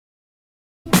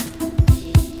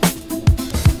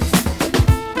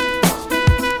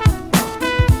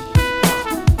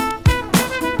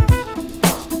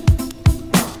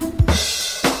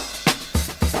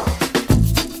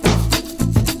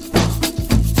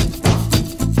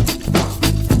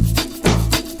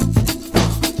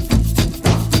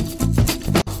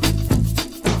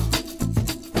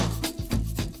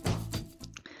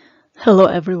Hello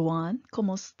everyone,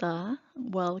 kumusta?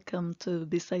 Welcome to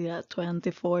Bisaya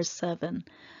 24/7,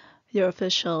 your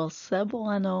official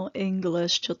Cebuano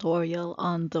English tutorial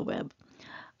on the web.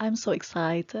 I'm so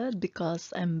excited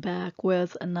because I'm back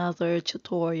with another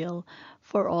tutorial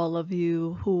for all of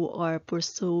you who are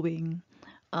pursuing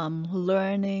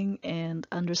learning and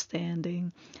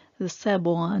understanding the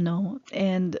Cebuano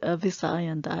and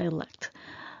Visayan dialect.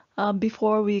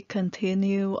 Before we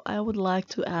continue, I would like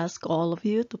to ask all of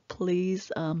you to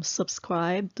please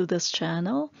subscribe to this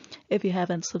channel if you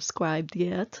haven't subscribed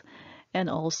yet. And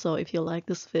also, if you like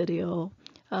this video,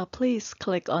 please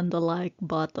click on the like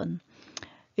button.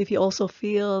 If you also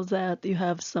feel that you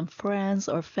have some friends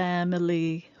or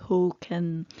family who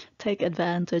can take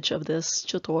advantage of this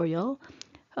tutorial,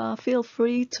 feel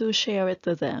free to share it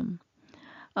to them.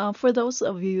 For those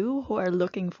of you who are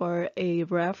looking for a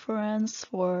reference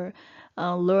for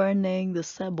learning the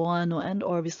Cebuano and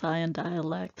or Visayan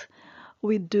dialect,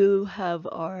 we do have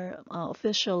our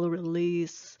official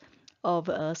release of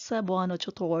a Cebuano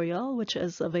tutorial, which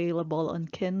is available on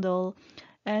Kindle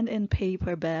and in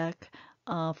paperback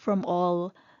from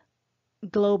all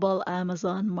global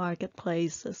Amazon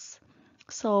marketplaces.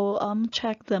 So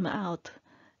check them out,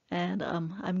 and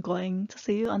I'm going to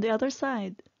see you on the other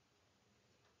side.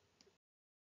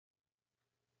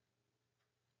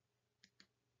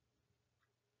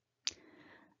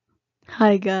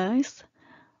 Hi guys.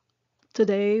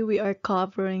 Today we are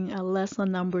covering lesson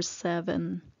number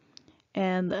 7,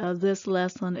 and this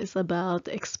lesson is about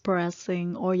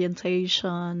expressing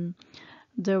orientation,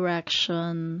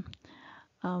 direction,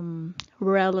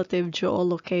 relative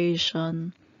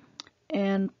geolocation,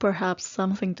 and perhaps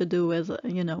something to do with,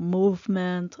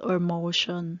 movement or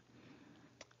motion.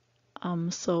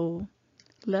 So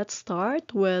let's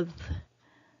start with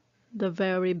the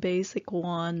very basic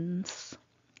ones.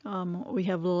 We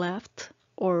have left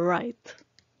or right.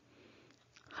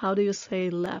 How do you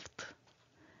say left?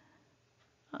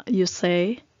 You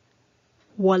say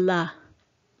wala.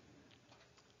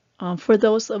 For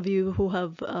those of you who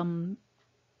have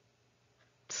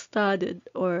studied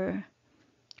or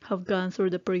have gone through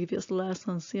the previous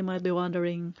lessons, you might be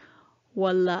wondering,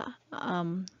 wala.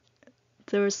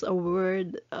 There's a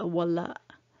word, wala,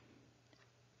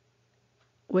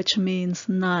 which means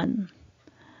none.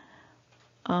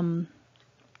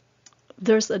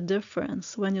 There's a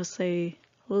difference when you say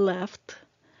left,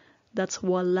 that's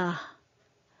wala,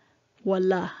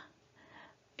 wala.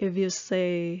 If you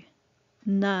say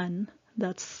none,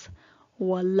 that's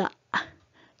wala.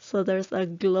 So there's a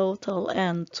glottal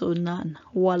end to none,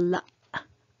 wala.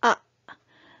 Ah.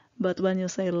 But when you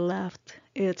say left,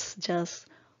 it's just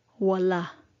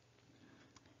wala.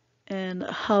 And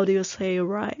how do you say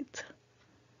right?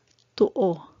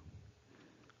 Tuo.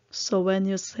 So when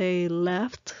you say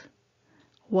left,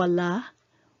 wala,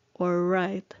 or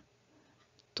right,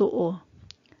 tuo.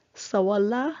 Sa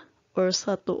wala or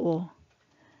sa tuo?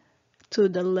 To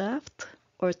the left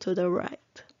or to the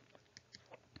right?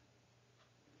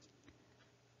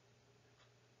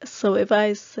 So if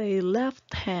I say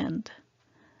left hand,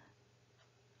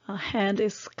 hand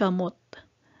is kamot.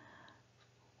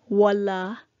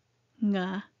 Wala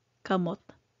nga kamot.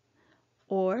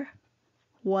 Or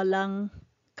walang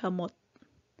kamot.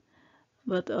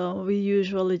 But we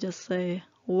usually just say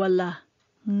wala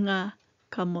nga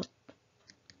kamot.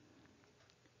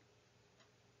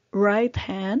 Right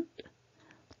hand,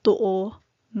 tuo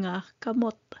nga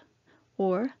kamot.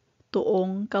 Or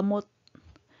tuong kamot.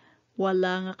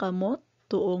 Wala nga kamot,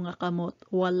 tuo nga kamot.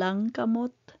 Walang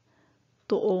kamot,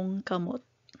 tuong kamot.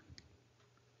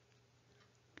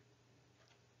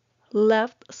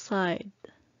 Left side,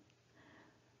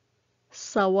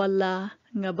 sa wala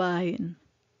nga bahin.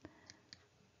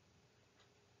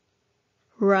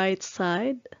 Right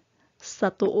side, sa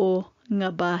tuo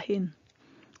nga bahin.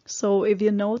 So if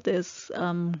you notice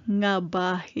nga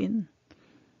bahin,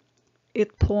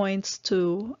 it points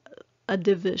to a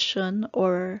division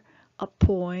or a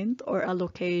point or a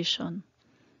location.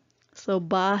 So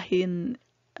bahin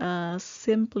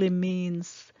simply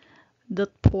means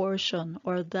that portion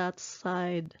or that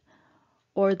side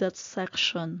or that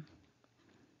section.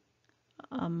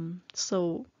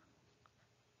 So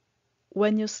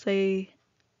when you say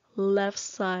left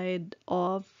side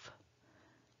of,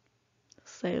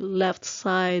 say left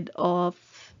side of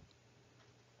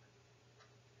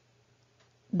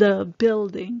the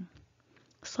building,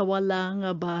 sa wala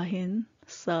nga bahin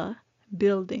sa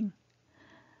building.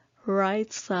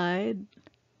 Right side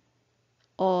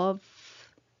of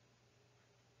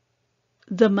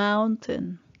the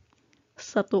mountain,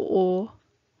 sa tuo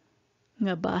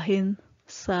nga bahin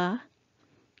sa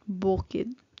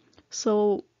bukid.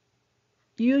 So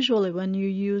usually when you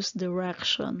use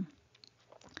direction,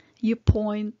 you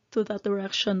point to that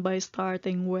direction by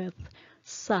starting with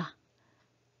sa.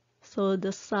 So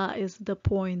the sa is the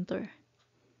pointer.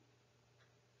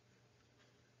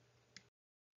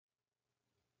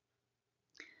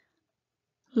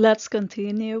 Let's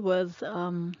continue with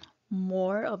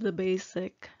more of the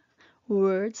basic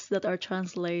words that are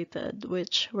translated,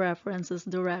 which references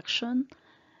direction.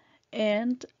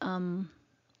 And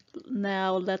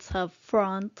now let's have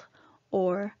front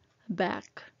or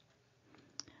back.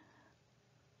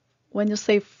 When you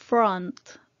say front,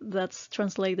 that's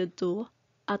translated to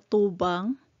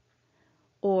atubang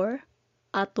or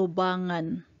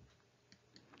atubangan.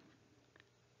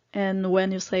 And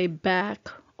when you say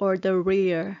back or the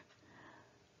rear,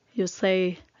 you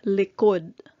say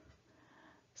likod.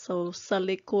 So sa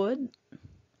likod,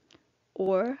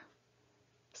 or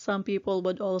some people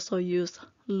would also use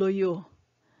luyo.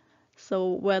 So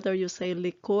whether you say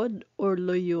likod or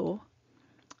luyo,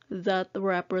 that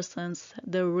represents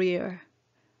the rear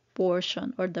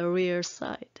portion or the rear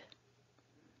side.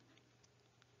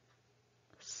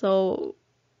 So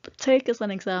take as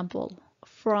an example,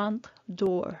 front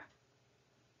door.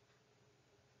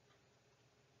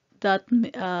 That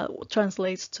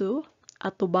translates to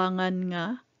atubangan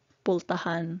nga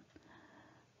pultahan,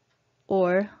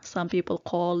 or some people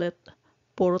call it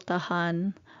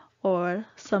portahan, or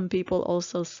some people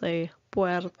also say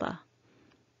puerta.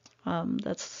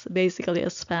 That's basically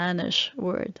a Spanish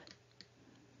word.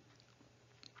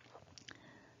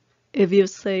 If you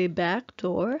say back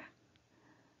door,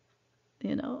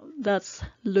 that's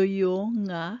luyo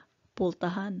nga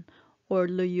pultahan or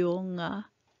luyo nga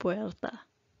puerta.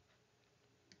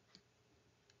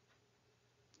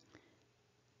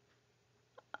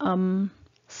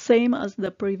 Same as the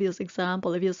previous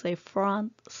example, if you say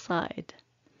front side,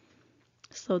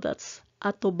 so that's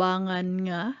atubangan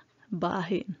nga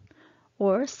bahin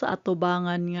or sa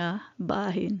atubangan nga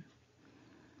bahin.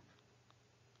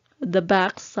 The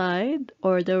back side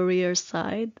or the rear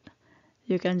side,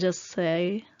 you can just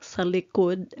say sa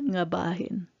likod nga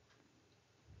bahin.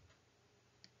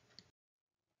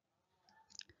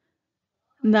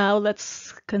 Now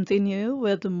let's continue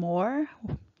with more.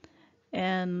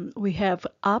 And we have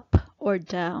up or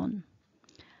down.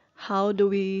 How do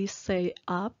we say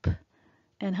up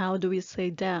and how do we say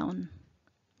down?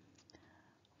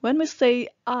 When we say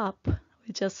up,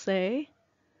 we just say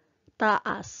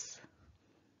taas.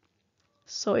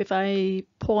 So if I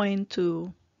point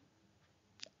to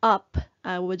up,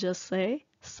 I would just say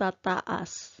sa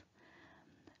taas.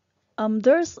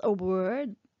 There's a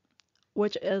word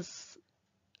which is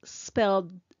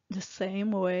spelled the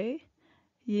same way,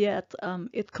 yet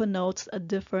it connotes a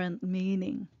different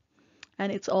meaning.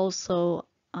 And it's also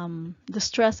the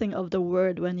stressing of the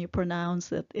word when you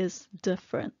pronounce it is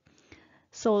different.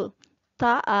 So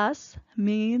taas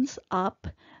means up,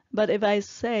 but if I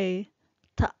say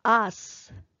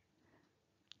taas,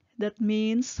 that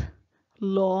means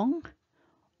long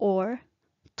or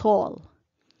tall.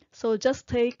 So just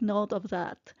take note of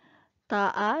that.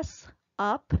 Taas,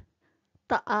 up,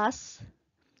 taas,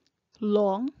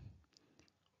 long,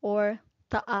 or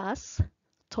taas,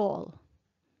 tall.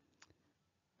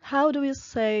 How do we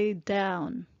say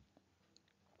down?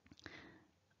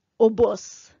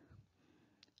 Ubos.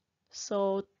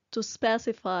 So to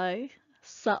specify,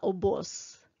 sa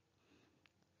ubos.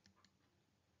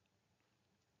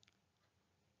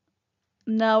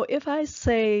 Now if I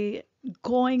say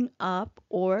going up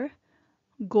or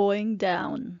going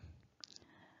down,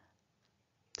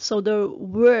 so the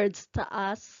words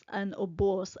taas and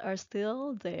ubos are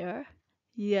still there,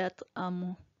 yet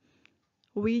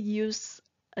we use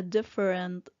a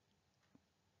different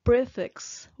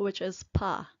prefix, which is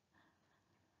pa.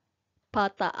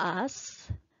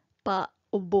 Pataas, pa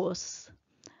ubos.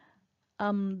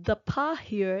 The pa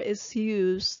here is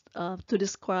used to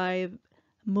describe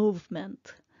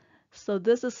movement. So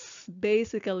this is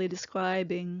basically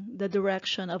describing the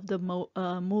direction of the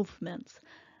movements.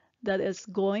 That is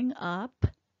going up,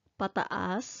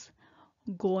 pataas,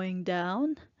 going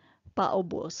down,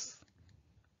 paubos.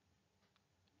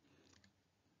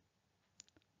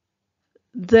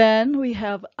 Then we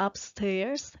have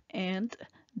upstairs and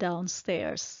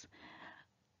downstairs.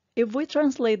 If we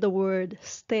translate the word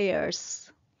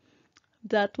stairs,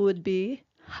 that would be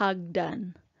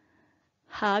hagdan.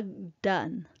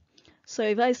 Hagdan. So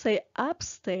if I say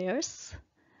upstairs,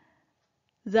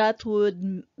 that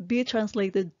would be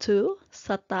translated to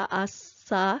sa taas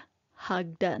sa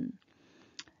hagdan.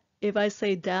 If I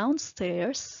say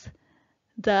downstairs,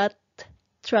 that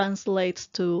translates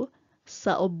to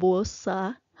sa ubos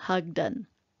sa hagdan.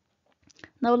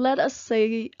 Now let us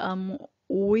say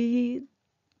we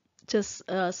just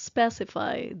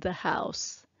specify the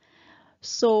house.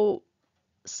 So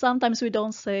sometimes we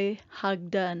don't say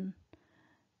hagdan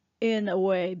in a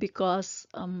way because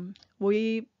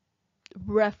we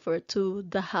refer to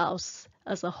the house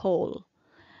as a whole.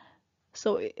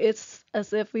 So it's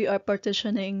as if we are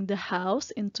partitioning the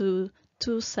house into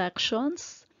two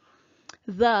sections.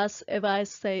 Thus, if I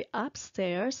say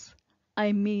upstairs,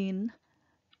 I mean,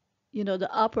 the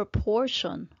upper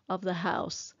portion of the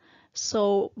house.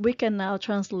 So we can now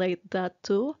translate that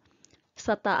to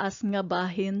sa taas nga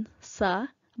bahin sa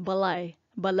balay.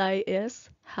 Balay is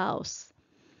house.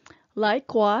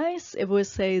 Likewise, if we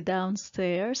say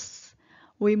downstairs,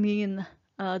 we mean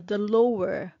the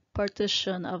lower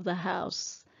partition of the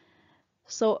house.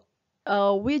 So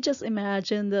we just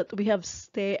imagine that we have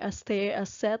a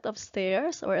set of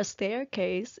stairs or a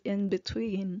staircase in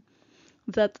between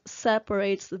that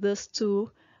separates these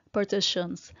two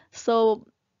partitions. So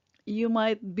you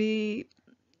might be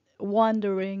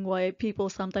wondering why people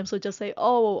sometimes would just say,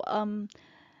 "Oh,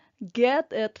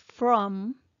 get it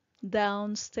from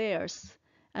downstairs,"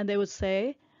 and they would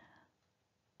say,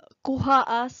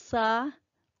 "Kuhaa sa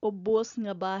ubos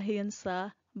nga bahin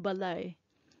sa balay."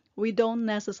 We don't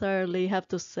necessarily have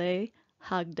to say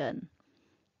hagdan.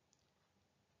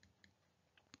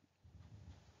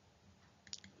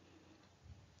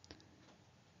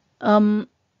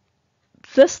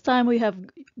 This time we have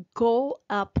go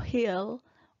uphill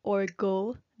or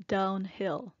go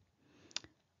downhill.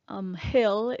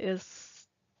 Hill is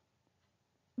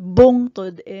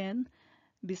bungtod in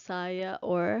Bisaya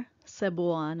or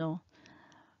Cebuano.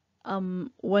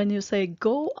 When you say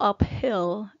go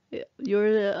uphill,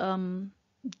 you're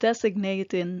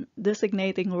designating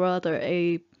rather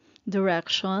a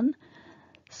direction.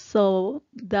 So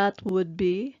that would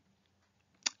be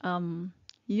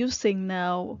using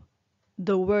now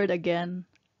the word again,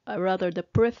 rather the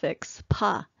prefix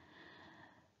pa.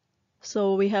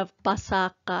 So we have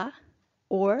pasaka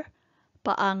or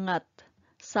paangat.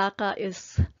 Saka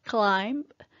is climb,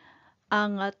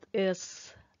 angat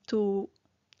is to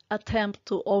attempt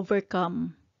to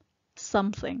overcome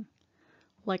something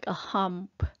like a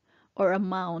hump or a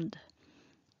mound.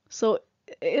 So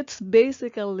it's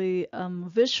basically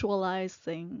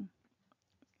visualizing,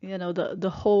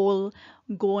 the whole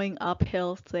going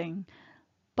uphill thing.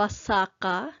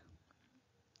 Pasaka,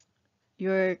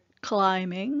 you're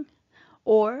climbing,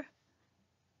 or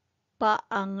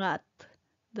paangat,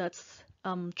 that's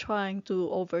trying to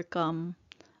overcome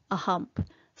a hump.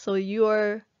 So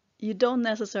you don't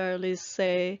necessarily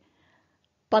say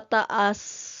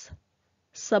pataas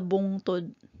sa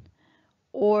bungtod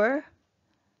or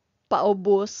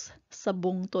paubos sa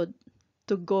bungtod,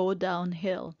 to go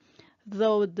downhill.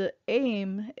 Though the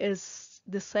aim is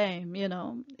the same,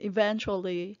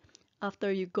 eventually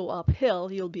after you go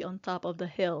uphill, you'll be on top of the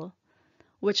hill,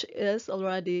 which is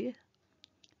already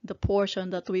the portion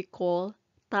that we call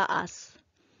taas.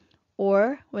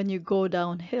 Or when you go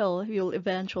downhill, you'll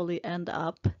eventually end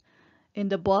up in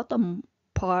the bottom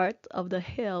part of the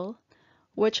hill,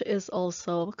 which is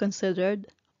also considered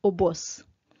ubos.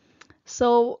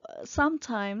 So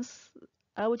sometimes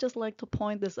I would just like to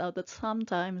point this out, that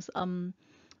sometimes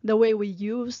the way we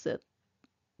use it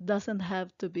doesn't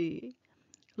have to be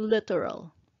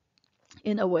literal.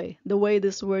 In a way, the way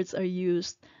these words are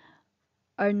used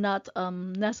are not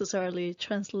necessarily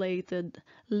translated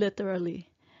literally.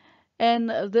 And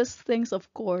these things,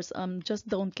 of course, just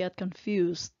don't get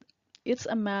confused. It's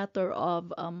a matter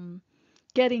of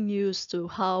getting used to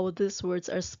how these words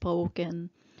are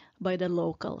spoken by the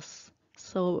locals.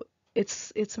 So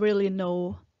it's really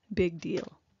no big deal.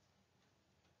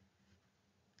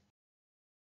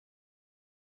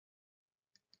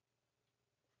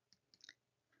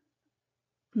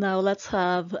 Now let's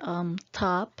have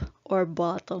top or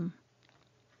bottom.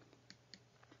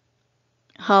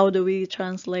 How do we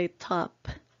translate top?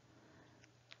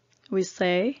 We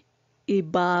say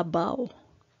ibabaw.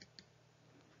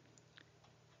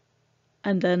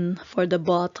 And then for the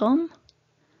bottom,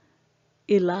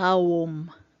 ilawom.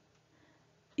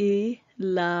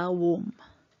 Ilawom.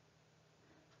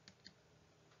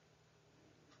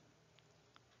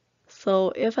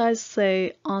 So if I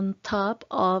say on top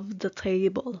of the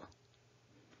table,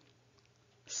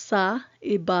 sa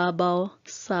ibabaw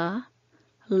sa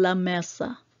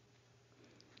lamesa.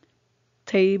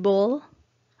 Table,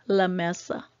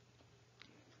 lamesa.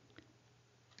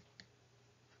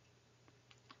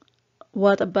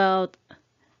 What about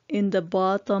in the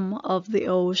bottom of the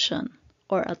ocean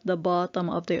or at the bottom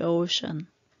of the ocean?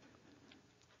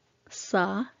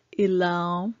 Sa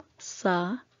ilalim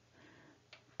sa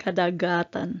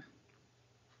kadagatan.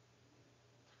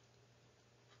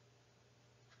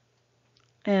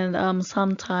 And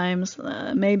sometimes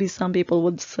maybe some people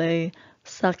would say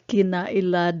sa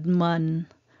kinailadman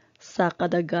sa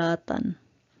kadagatan.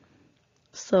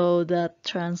 So that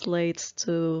translates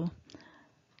to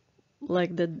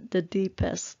like the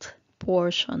deepest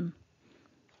portion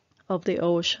of the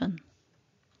ocean.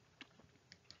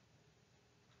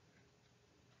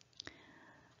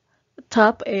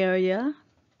 Top area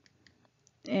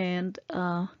and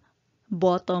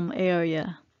bottom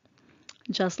area.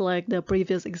 Just like the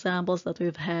previous examples that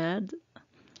we've had,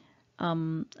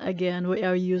 again, we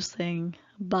are using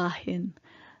bahin.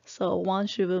 So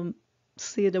once you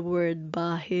see the word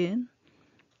bahin,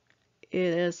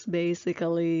 it is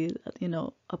basically,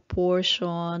 a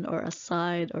portion or a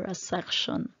side or a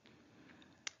section.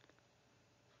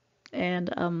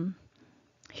 And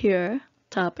here,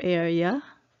 top area,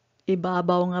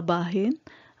 ibabaw nga bahin.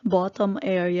 Bottom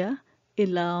area,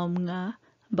 ilawom nga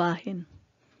bahin.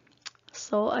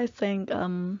 So I think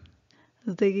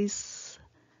these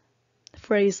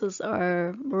phrases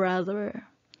are rather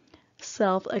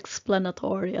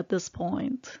self-explanatory at this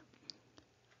point,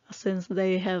 since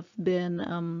they have been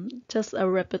just a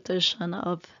repetition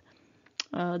of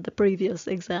the previous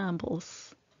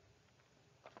examples.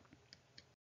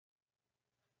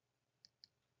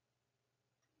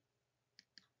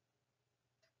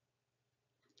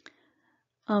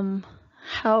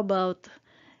 How about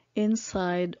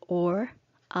inside or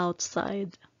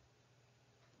outside?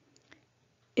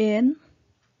 In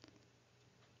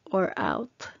or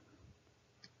out?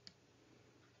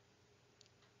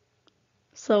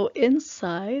 So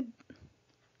inside,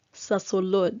 sa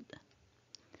sulod,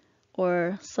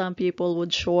 or some people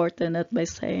would shorten it by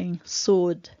saying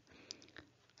sud.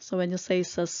 So when you say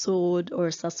sa sud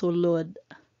or sa sulod,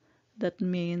 that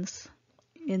means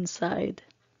inside.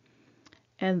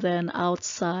 And then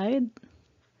outside,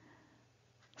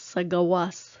 sa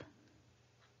gawas.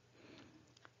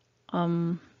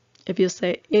 If you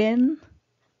say in,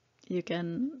 you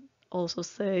can also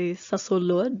say sa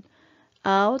sulod.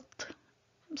 Out,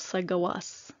 sa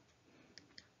gawas.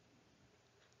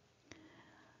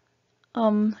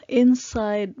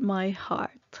 Inside my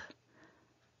heart.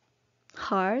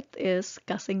 Heart is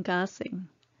kasing-kasing.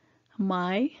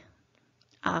 My,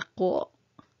 ako,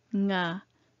 nga.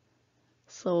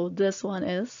 So this one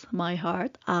is my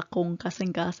heart, akong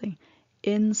kasing-kasing.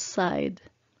 Inside.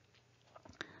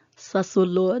 Sa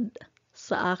sulod,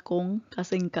 sa akong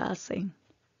kasing-kasing.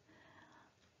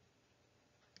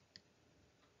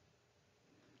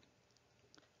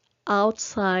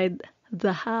 Outside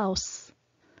the house.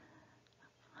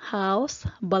 House,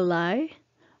 balay,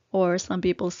 or some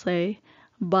people say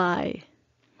bay.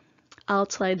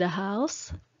 Outside the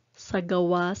house, sa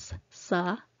gawas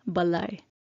sa balay.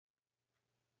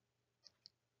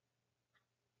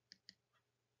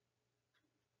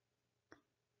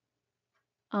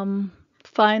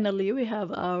 Finally, we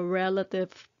have our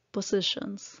relative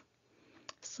positions.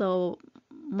 So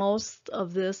most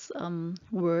of these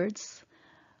words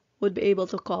would be able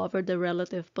to cover the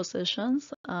relative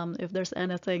positions. If there's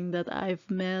anything that I've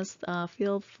missed,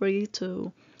 feel free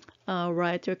to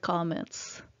write your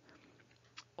comments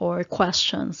or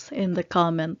questions in the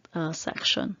comment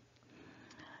section.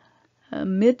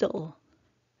 Middle,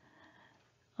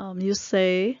 you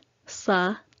say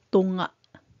sa tunga,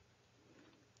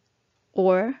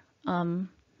 or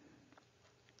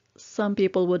some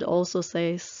people would also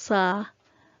say sa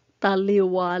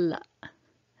taliwala.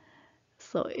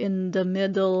 So in the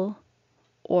middle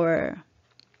or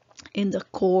in the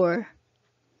core,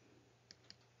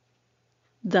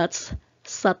 that's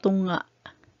sa tunga,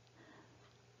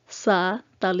 sa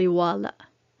taliwala.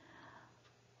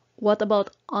 What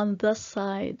about on the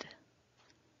side?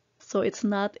 So it's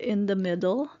not in the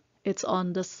middle, it's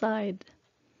on the side.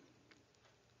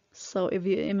 So if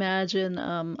you imagine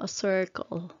a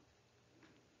circle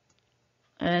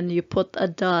and you put a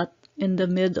dot in the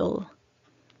middle,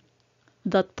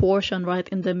 that portion right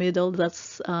in the middle,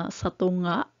 that's sa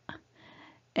tunga,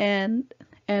 and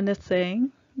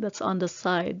anything that's on the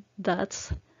side,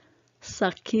 that's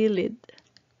sa kilid.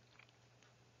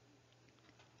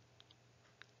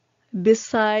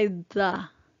 Beside the.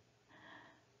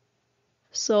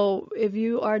 So if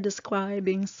you are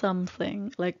describing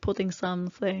something, like putting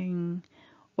something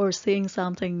or saying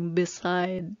something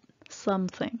beside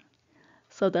something,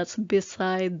 so that's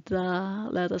beside the,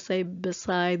 let us say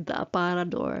beside the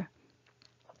aparador.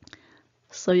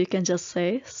 So you can just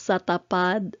say sa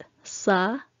tapad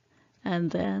sa, and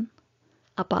then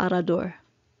aparador.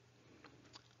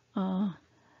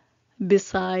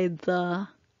 Beside the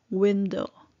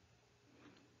window.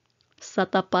 sa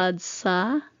tapad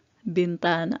sa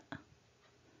bintana.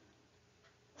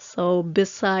 So,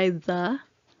 beside the,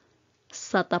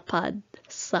 sa tapad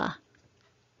sa.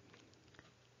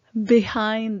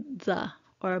 Behind the,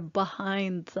 or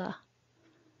behind the.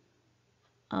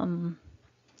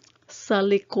 Sa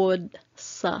likod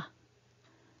sa.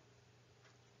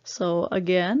 So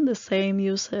again, the same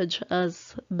usage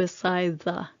as beside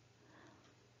the.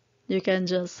 You can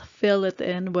just fill it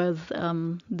in with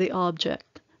the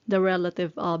object, the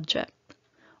relative object,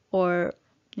 or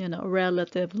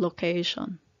relative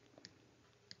location.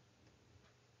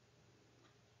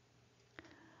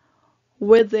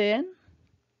 Within,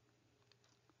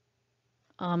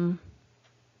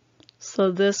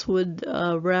 so this would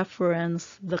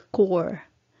reference the core.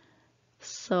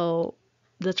 So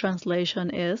the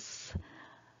translation is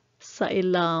sa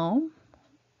ilaw,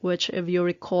 which if you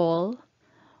recall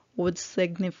would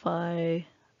signify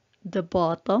the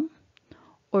bottom,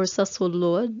 or sa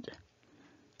sulod,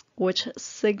 which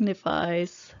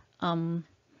signifies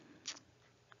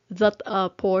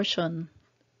that portion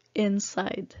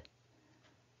inside,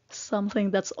 something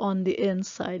that's on the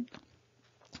inside.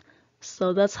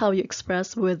 So that's how you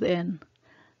express within,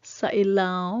 sa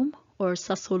ilaw or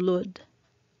sa sulod.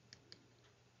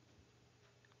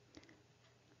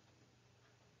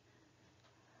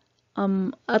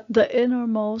 At the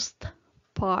innermost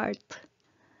part,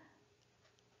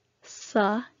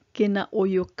 sa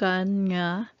kinauyukan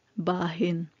nga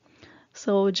bahin.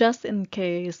 So just in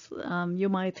case you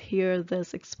might hear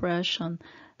this expression,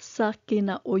 sa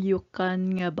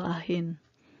kinauyukan nga bahin.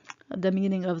 The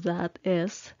meaning of that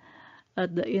is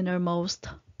at the innermost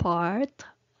part,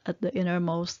 at the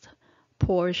innermost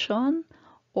portion,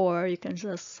 or you can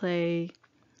just say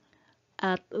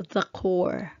at the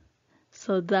core.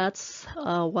 So that's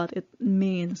what it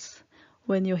means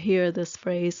when you hear this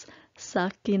phrase,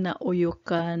 sa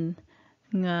kinauyukan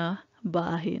nga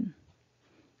bahin.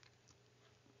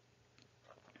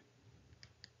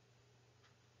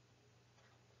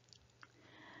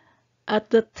 At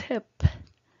the tip,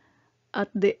 at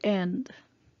the end,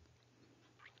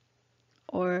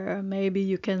 or maybe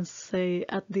you can say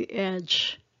at the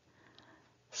edge.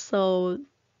 So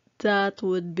that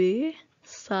would be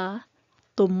sa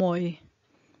tumoy.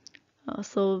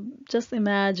 So just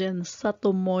imagine sa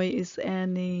tumoy is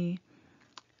any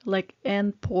like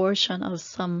end portion of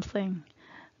something,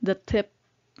 the tip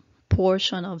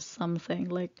portion of something,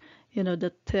 like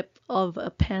the tip of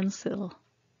a pencil.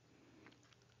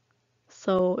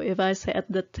 So if I say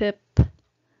at the tip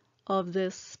of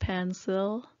this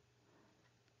pencil,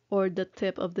 or the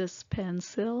tip of this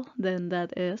pencil, then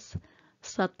that is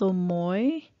sa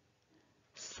tumoy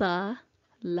sa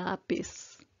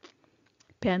lapis.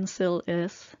 Pencil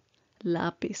is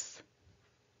lapis.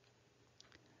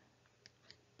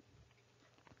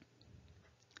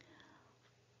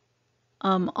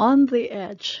 On the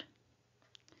edge,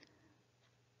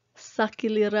 sa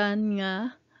kiliran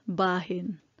nga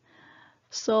bahin.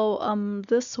 So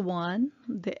this one,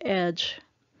 the edge,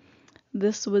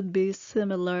 this would be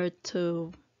similar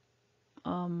to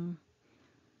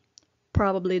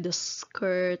probably the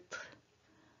skirt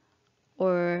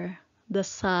or the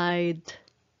side.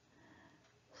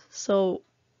 So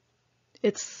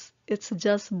it's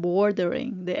just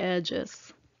bordering the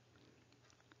edges.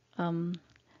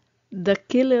 The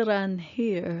kiliran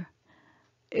here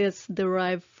is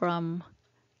derived from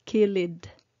kilid,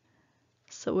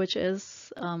 so which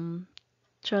is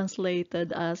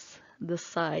translated as the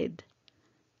side.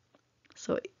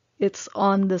 So it's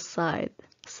on the side,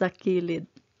 sa kilid.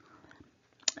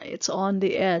 It's on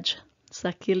the edge,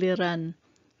 sa kiliran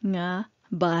nga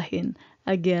bahin.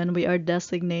 Again, we are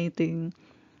designating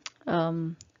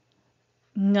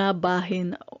nga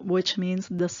bahin, which means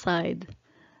the side,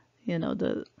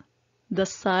 the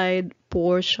side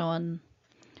portion,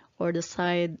 or the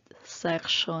side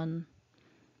section,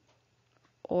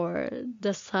 or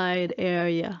the side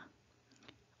area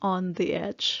on the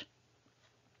edge.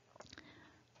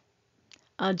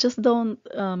 Just don't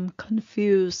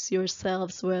confuse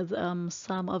yourselves with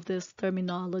some of these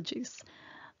terminologies.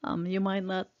 You might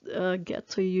not get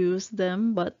to use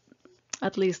them, but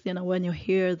at least when you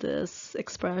hear these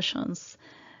expressions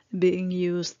being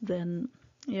used, then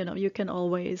you can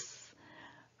always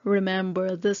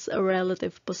remember these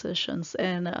relative positions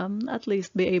and at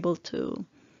least be able to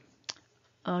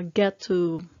get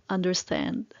to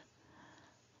understand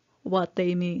what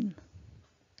they mean.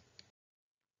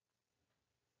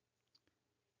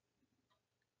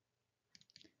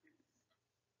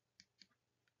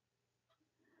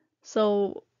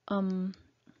 So I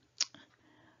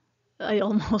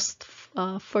almost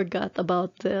forgot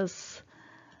about this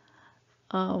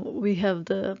we have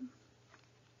the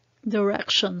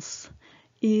directions: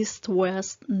 east,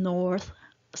 west, north,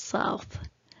 south.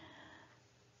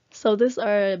 So these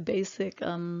are basic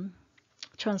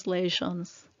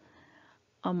translations.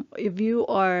 If you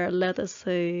are, let us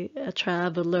say, a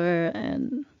traveler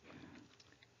and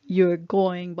you're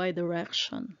going by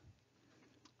direction,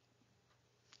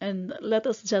 and let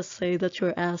us just say that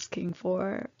you're asking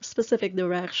for specific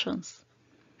directions,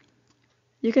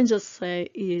 you can just say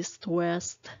east,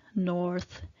 west,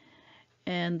 north,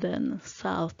 and then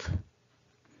south.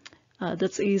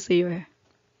 That's easier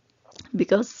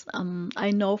because I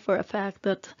know for a fact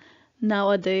that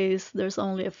nowadays there's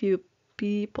only a few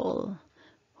people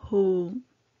who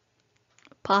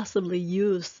possibly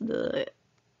use the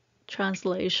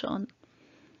translation,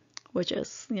 which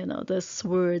is, this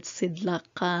word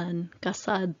sidlakan,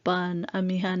 kasadpan,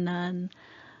 amihanan,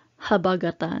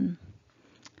 habagatan.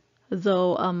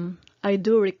 Though I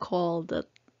do recall that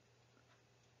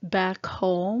back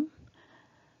home,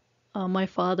 my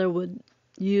father would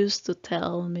used to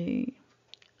tell me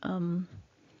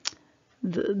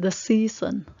the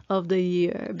season of the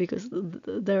year, because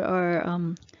there are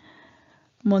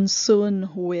monsoon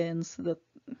winds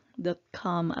that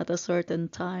come at a certain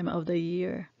time of the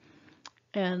year,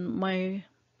 and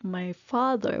my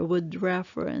father would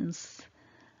reference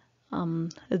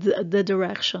the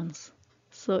directions.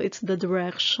 So it's the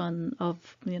direction of,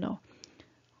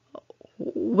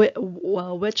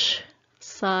 which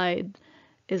side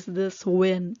is this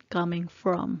wind coming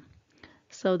from.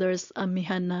 So there's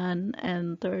amihanan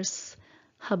and there's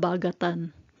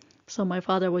habagatan. So my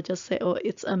father would just say, oh,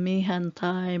 it's amihan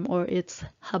time or it's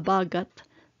habagat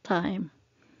time.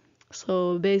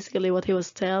 So basically what he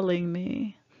was telling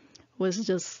me was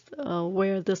just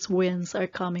where these winds are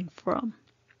coming from.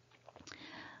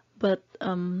 But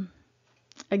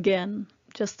again,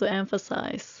 just to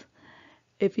emphasize,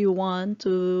 if you want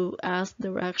to ask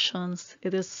directions,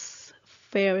 it is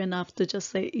fair enough to just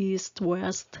say east,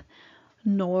 west,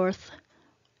 north,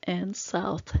 and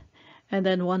south. And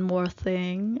then one more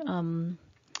thing,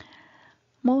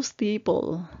 most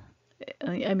people,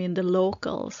 I mean the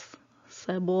locals,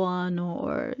 Cebuano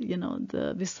or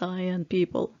the Visayan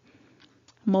people,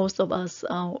 most of us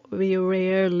we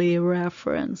rarely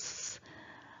reference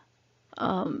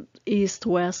east,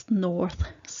 west, north,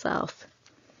 south.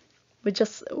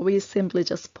 We simply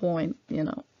just point,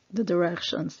 the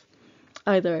directions.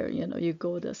 Either, you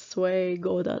go this way,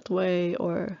 go that way,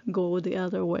 or go the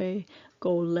other way,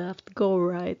 go left, go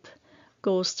right,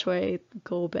 go straight,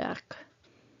 go back.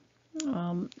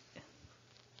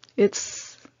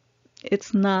 It's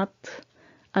not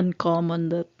uncommon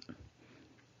that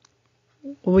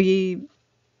we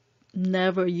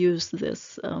never use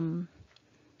this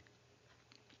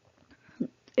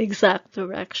exact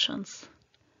directions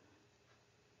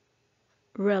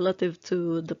relative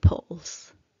to the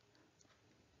poles.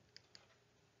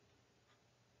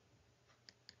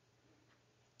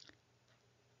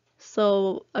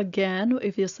 So again,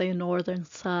 if you say northern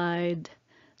side,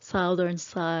 southern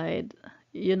side,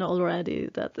 you know already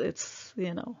that it's,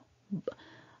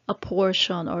 a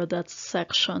portion or that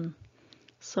section.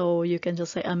 So you can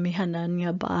just say amihanan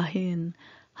nga bahin,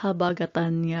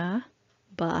 habagatan nga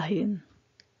bahin.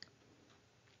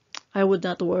 I would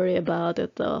not worry about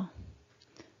it though.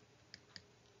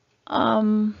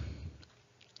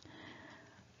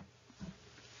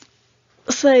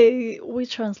 Say we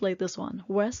translate this one,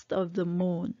 west of the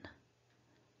moon.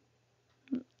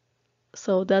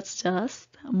 So that's just,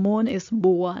 moon is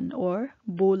buwan or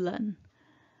bulan.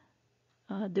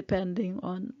 Depending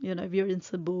on, if you're in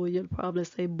Cebu, you'll probably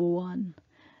say buwan.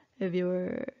 If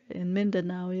you're in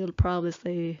Mindanao, you'll probably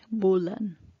say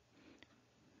bulan.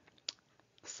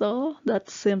 So that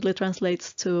simply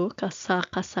translates to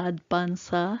kasadpan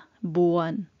sa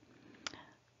buwan,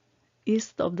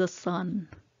 east of the sun.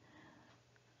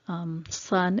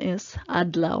 Sun is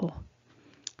adlaw.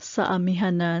 Sa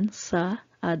amihanan sa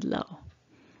adlaw.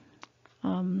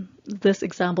 These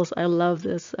examples, I love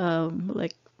this,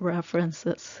 like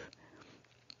references.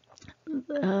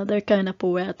 They're kind of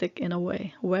poetic in a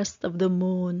way. West of the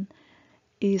moon,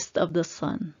 east of the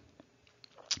sun.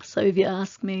 So if you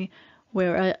ask me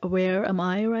where am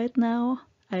I right now,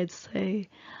 I'd say,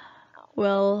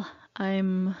 well,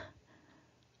 I'm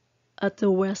at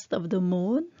the west of the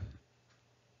moon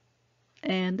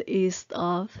and east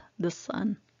of the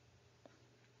sun.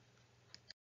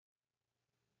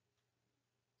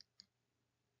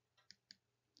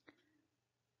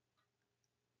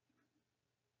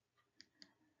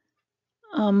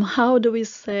 How do we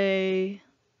say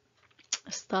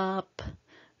stop,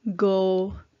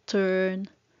 go, turn,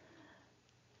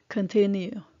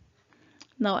 continue?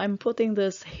 Now I'm putting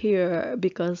this here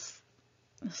because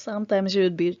sometimes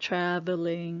you'd be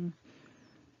traveling,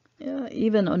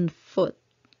 even on foot,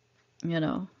 you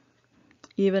know,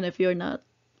 even if you're not,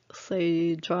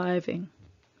 say, driving.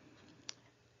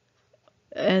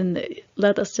 And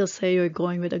let us just say you're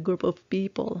going with a group of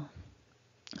people.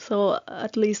 So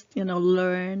at least,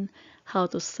 learn how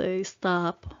to say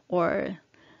stop or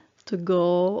to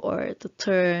go or to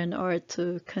turn or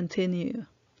to continue.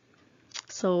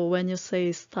 So when you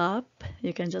say stop,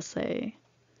 you can just say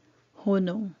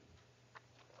hunong.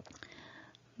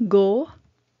 Go,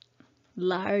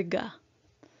 larga.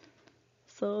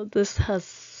 So this has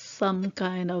some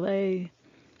kind of a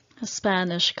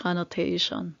Spanish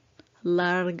connotation.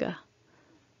 Larga.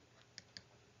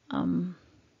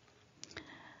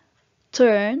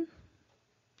 Turn,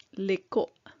 liko.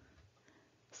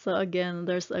 So again,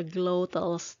 there's a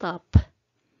glottal stop.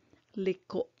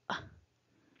 Liko.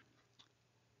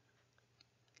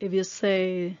 If you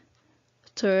say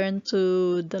turn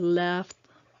to the left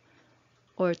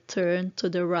or turn to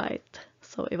the right.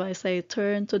 So if I say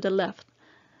turn to the left,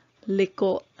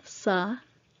 liko sa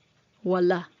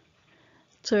wala.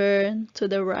 Turn to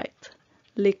the right,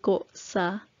 liko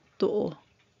sa tuo.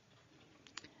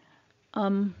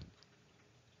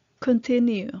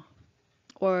 Continue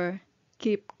or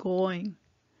keep going.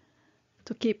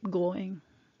 To keep going,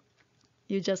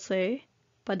 you just say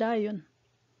padayon.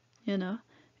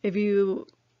 If you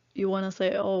want to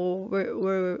say, oh,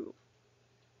 we're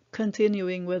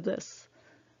continuing with this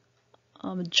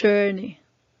journey,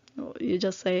 you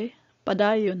just say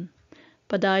padayon.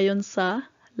 Padayon sa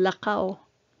lakaw.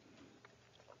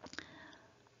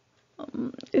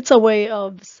 It's a way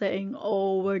of saying,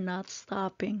 oh, we're not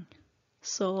stopping.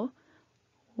 So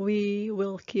we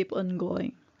will keep on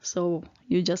going. So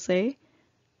you just say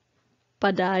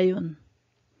padayon.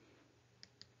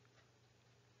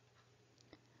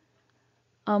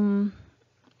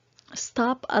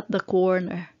 Stop at the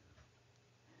corner.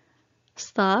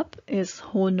 Stop is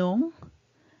hunong,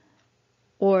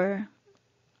 or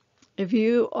if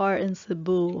you are in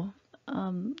Cebu,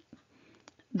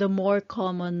 the more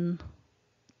common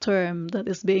term that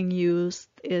is being used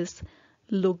is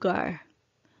lugar.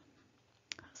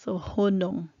 So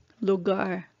hunong,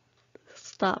 lugar,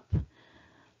 stop.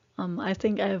 I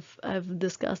think I've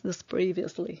discussed this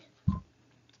previously.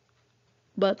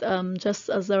 But just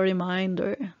as a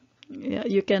reminder,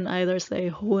 you can either say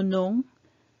hunong,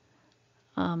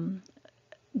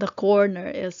 the corner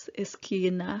is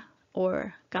esquina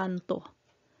or kanto.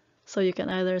 So you can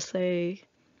either say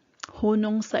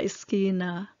hunong sa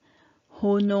esquina,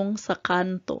 hunong sa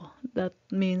kanto. That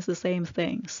means the same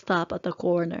thing, stop at the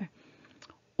corner.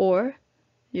 Or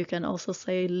you can also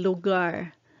say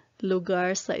lugar,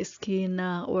 lugar sa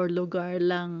esquina or lugar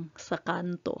lang sa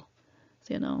kanto.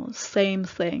 Same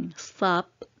thing, stop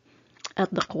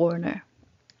at the corner.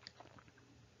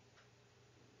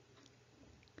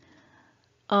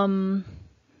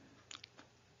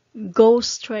 Go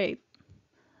straight.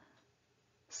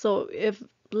 So if,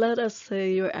 let us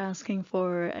say, you're asking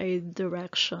for a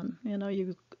direction,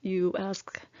 you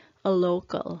ask a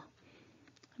local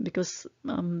because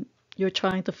you're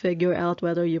trying to figure out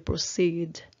whether you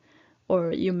proceed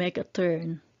or you make a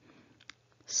turn.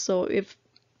 So if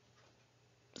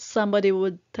somebody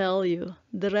would tell you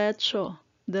derecho,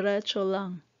 derecho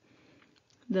lang,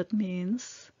 that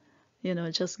means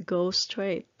just go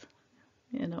straight.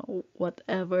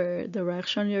 Whatever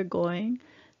direction you're going,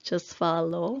 just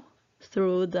follow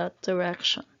through that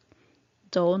direction.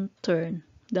 Don't turn.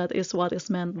 That is what is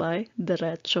meant by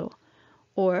derecho.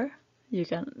 Or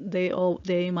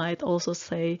they might also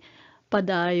say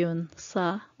padayon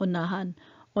sa unahan.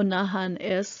 Unahan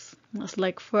is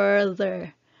like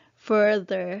further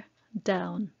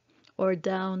down or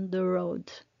down the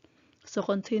road. So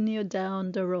continue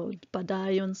down the road.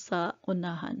 Padayon sa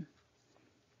unahan.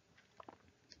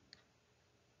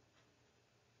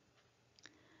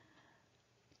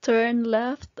 Turn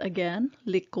left again,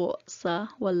 liko sa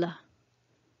wala.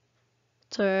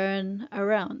 Turn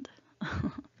around.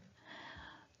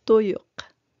 Tuyok.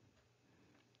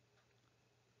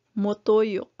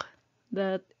 Motuyok.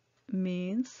 That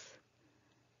means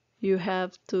you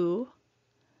have to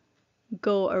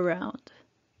go around.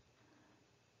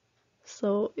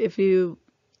 So if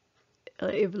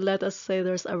let us say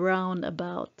there's a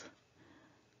roundabout,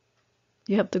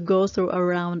 you have to go through a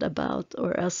roundabout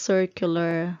or a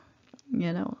circular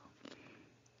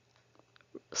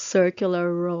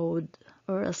road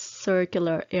or a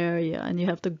circular area, and you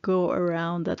have to go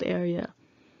around that area.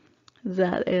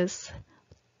 That is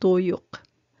tuyok.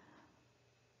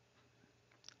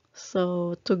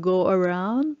 So to go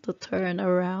around, to turn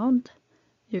around,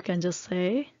 you can just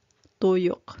say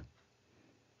tuyok.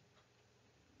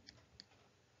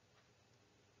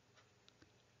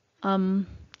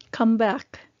 Come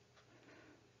back.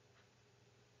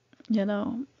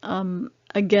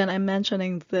 Again, I'm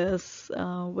mentioning this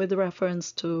with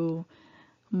reference to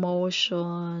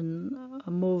motion,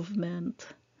 movement,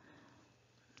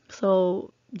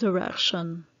 so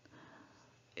direction.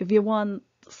 If you want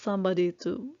somebody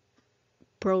to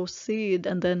proceed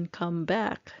and then come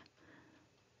back,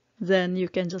 then you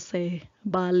can just say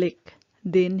balik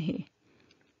dinhi.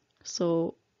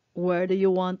 So where do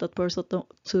you want that person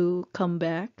to come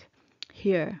back?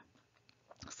 Here.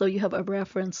 So you have a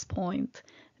reference point,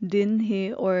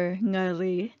 dinhi or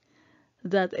ngari,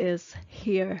 that is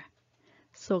here.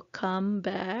 So come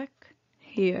back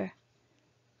here.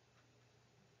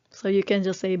 So you can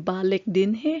just say balik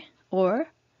dinhi, or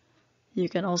you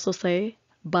can also say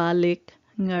balik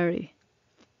ngari.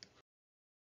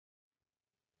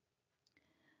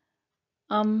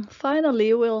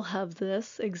 Finally, we'll have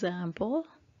this example.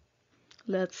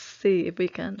 Let's see if we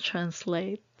can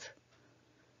translate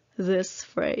this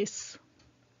phrase.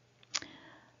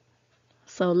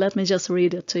 So let me just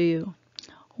read it to you.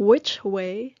 Which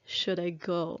way should I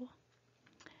go?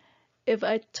 If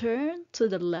I turn to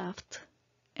the left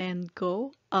and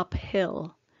go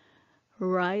uphill,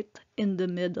 right in the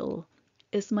middle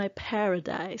is my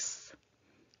paradise,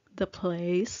 the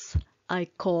place I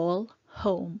call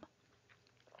home.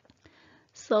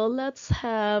 So let's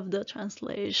have the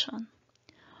translation.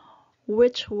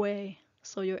 Which way?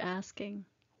 So you're asking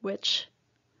which?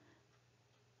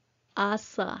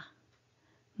 Asa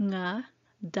nga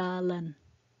dalan.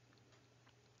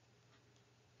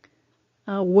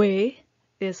 Way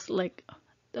is like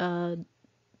the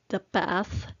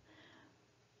path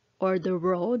or the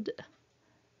road,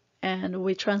 and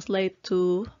we translate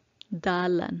to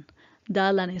dalan.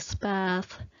 Dalan is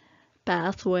path,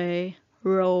 pathway,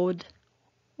 road,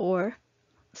 or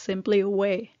simply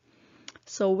way.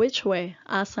 So which way?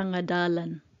 Asa nga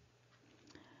dalan.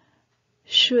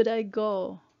 Should I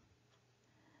go?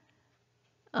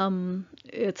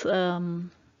 It's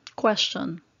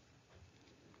question.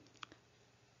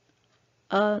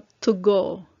 To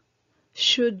go,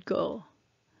 should go.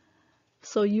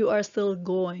 So you are still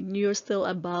going, you're still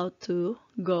about to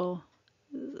go.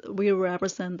 We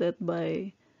represent it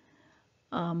by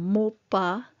mo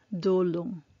pa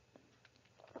dulong.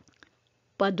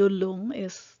 Padulong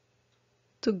is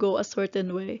to go a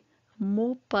certain way.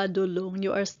 Mo padulong,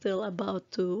 you are still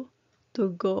about to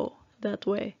go that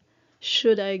way.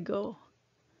 Should I go?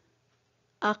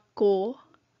 Ako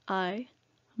ay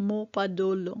mo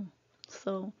padulong.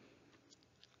 So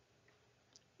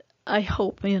I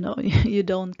hope you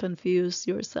don't confuse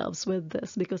yourselves with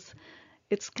this, because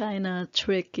it's kind of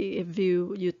tricky if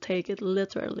you take it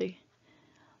literally.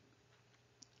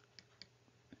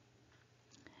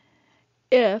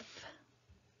 If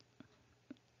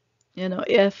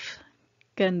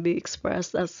can be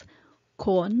expressed as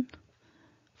kon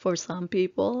for some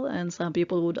people, and some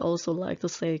people would also like to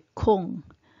say kung.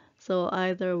 So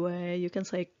either way, you can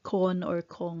say kon or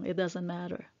kong, it doesn't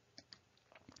matter.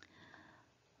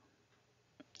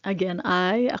 Again,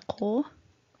 ako,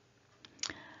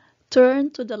 turn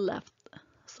to the left.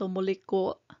 So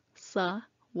muliko sa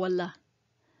wala.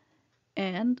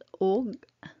 And og,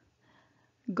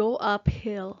 go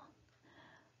uphill.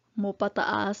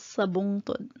 Mopataas sa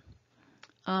bungtod.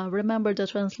 Remember the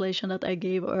translation that I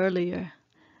gave earlier.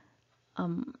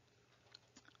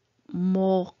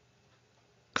 Moksaka,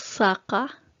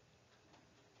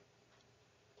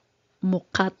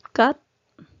 mukatkat,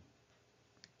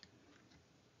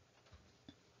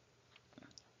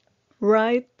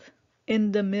 right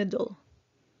in the middle.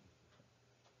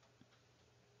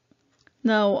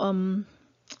 Now,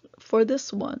 for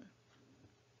this one,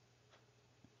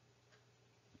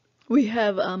 we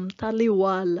have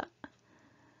taliwala.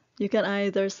 You can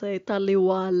either say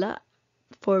taliwala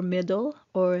for middle,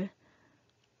 or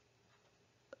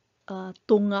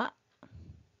tunga.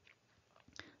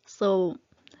 So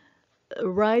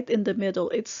right in the middle,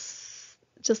 it's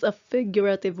just a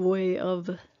figurative way of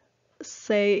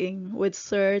saying with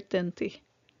certainty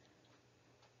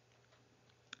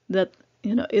that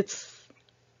it's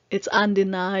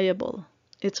undeniable,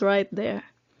 it's right there.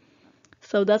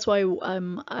 So that's why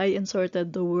I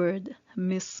inserted the word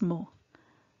mismo.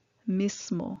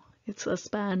 It's a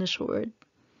Spanish word,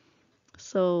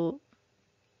 so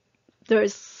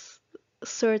there's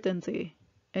certainty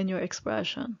in your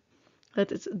expression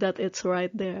that it's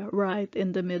right there, right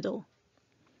in the middle.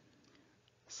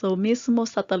 So mismo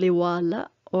sa taliwala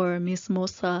or mismo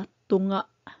sa tunga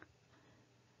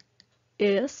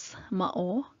is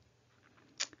mao.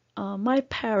 My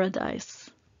paradise.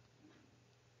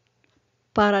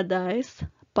 Paradise,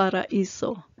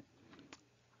 paraiso.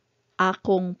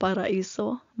 Akong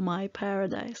paraiso, my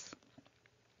paradise.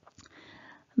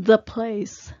 The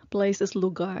place. Place is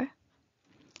lugar.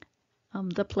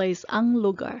 The place, ang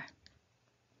lugar.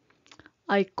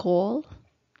 I call.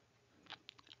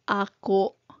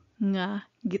 Ako nga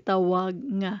gitawag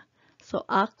nga. So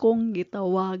akong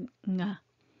gitawag nga.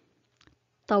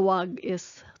 Tawag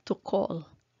is to call.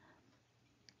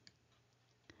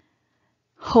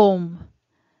 Home.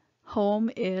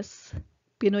 Home is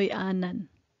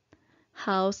Pinoyanan.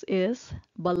 House is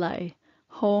balay.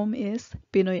 Home is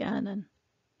Pinoyanan.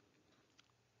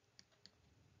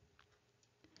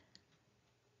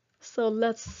 So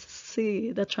let's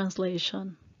see the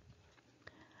translation.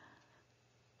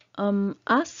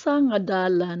 Asa nga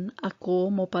dalan ako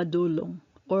mopadulong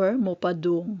or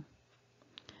mopadung.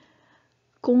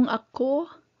 Kung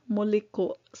ako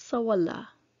muliko sa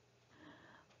wala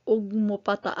ug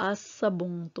mopataas sa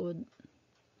bungtod,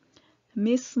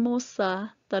 mismo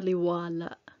sa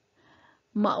taliwala,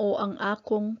 mao ang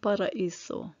akong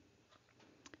paraiso,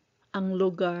 ang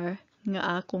lugar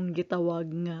nga akong gitawag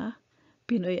nga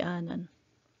Pinoyanan.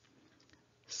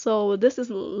 So this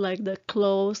is like the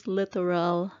close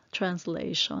literal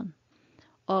translation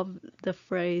of the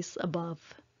phrase above.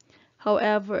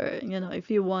 However,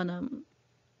 if you want to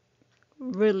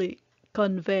really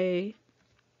convey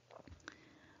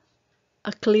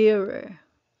a clearer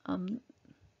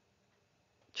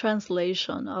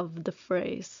translation of the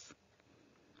phrase,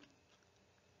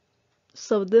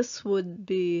 so this would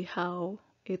be how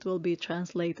it will be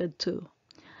translated to.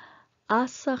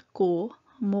 Asa ko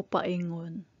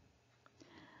mopaingon.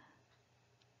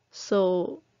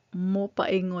 So,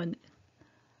 mopaingon,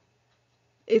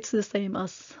 it's the same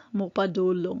as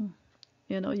mopadulong.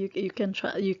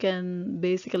 You can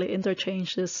basically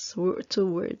interchange these two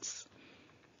words.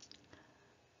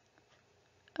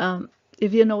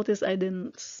 If you notice, I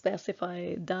didn't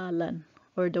specify dalan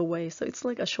or the way, so it's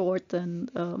like a shortened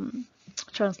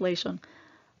translation.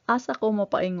 Asa ko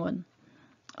mopaingon.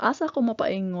 Asa ko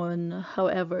mopaingon,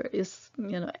 however, is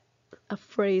a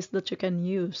phrase that you can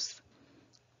use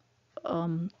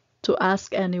to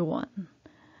ask anyone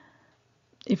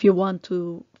if you want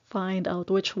to find out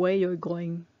which way you're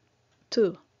going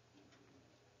to.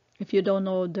 If you don't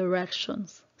know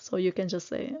directions, so you can just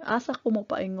say, asa ko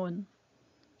mopaingon.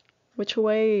 Which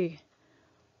way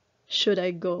should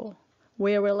I go?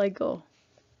 Where will I go?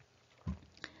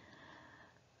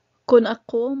 Kung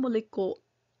ako muliko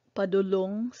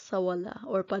padulong sa wala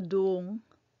or padung,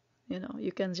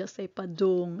 you can just say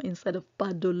padung instead of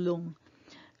padulong.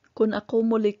 Kung ako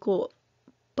muliko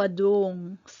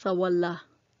padung sa wala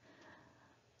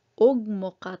ug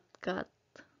mo kat-kat.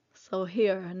 So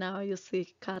here now you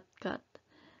see kat-kat,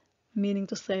 meaning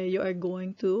to say you are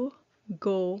going to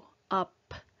go up,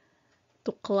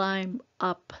 to climb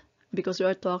up, because we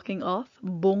are talking of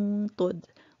bungtod,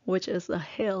 which is a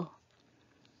hill.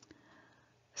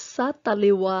 Sa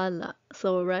taliwala.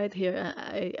 So right here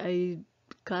I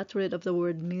got rid of the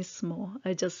word mismo.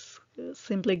 I just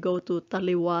simply go to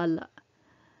taliwala.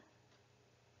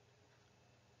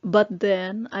 But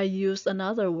then I used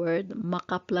another word,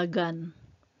 makaplagan.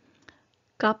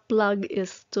 Kaplag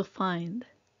is to find.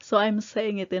 So I'm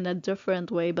saying it in a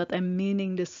different way, but I'm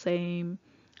meaning the same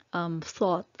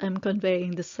thought. I'm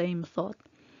conveying the same thought.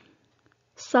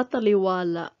 Sa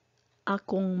taliwala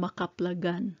akong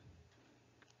makaplagan.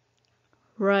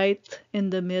 Right in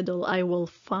the middle, I will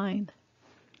find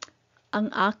ang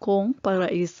akong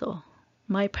paraiso,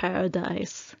 my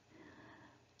paradise.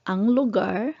 Ang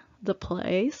lugar, the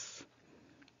place,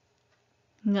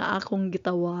 nga akong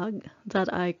gitawag,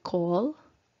 that I call,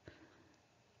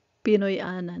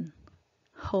 Pinoyanan,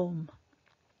 home.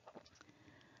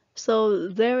 So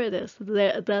there it is.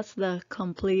 That's the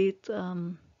complete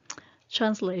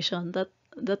translation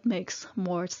that makes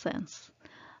more sense.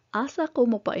 Asa ko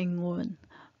mopaingon,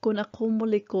 kung ako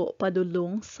muliko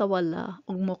padulong sa wala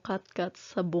ug mokatkat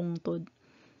sa bungtod.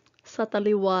 Sa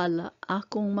taliwala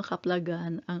akong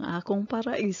makaplagan ang akong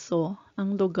paraiso,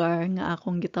 ang lugar nga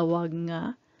akong gitawag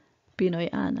nga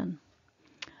Pinoyanan.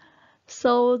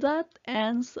 So that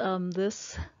ends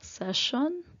this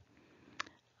session.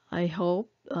 I hope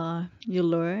you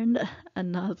learned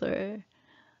another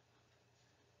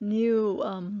new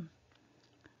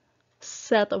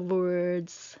set of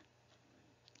words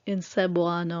in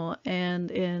Cebuano and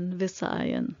in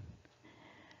Visayan.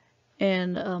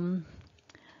 And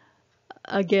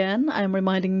again, I'm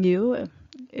reminding you,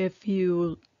 if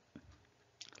you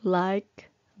like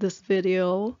this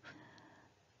video,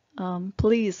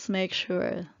 please make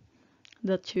sure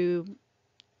that you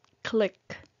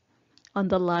click on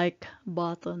the like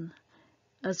button,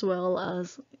 as well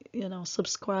as,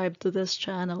 subscribe to this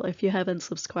channel if you haven't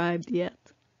subscribed yet.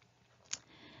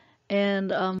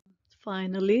 And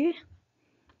finally,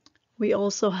 we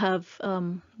also have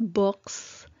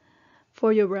books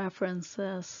for your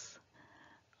references.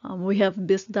 We have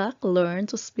Bisdak, Learn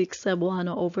to Speak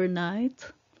Cebuano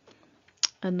Overnight,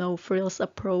 a no-frills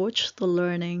approach to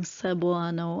learning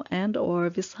Cebuano and or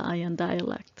Visayan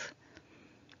dialect.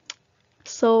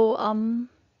 So,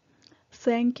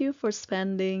 thank you for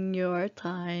spending your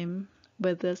time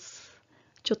with this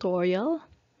tutorial,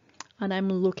 and I'm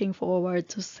looking forward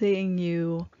to seeing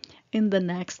you in the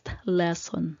next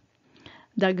lesson.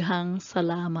 Daghang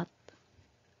salamat.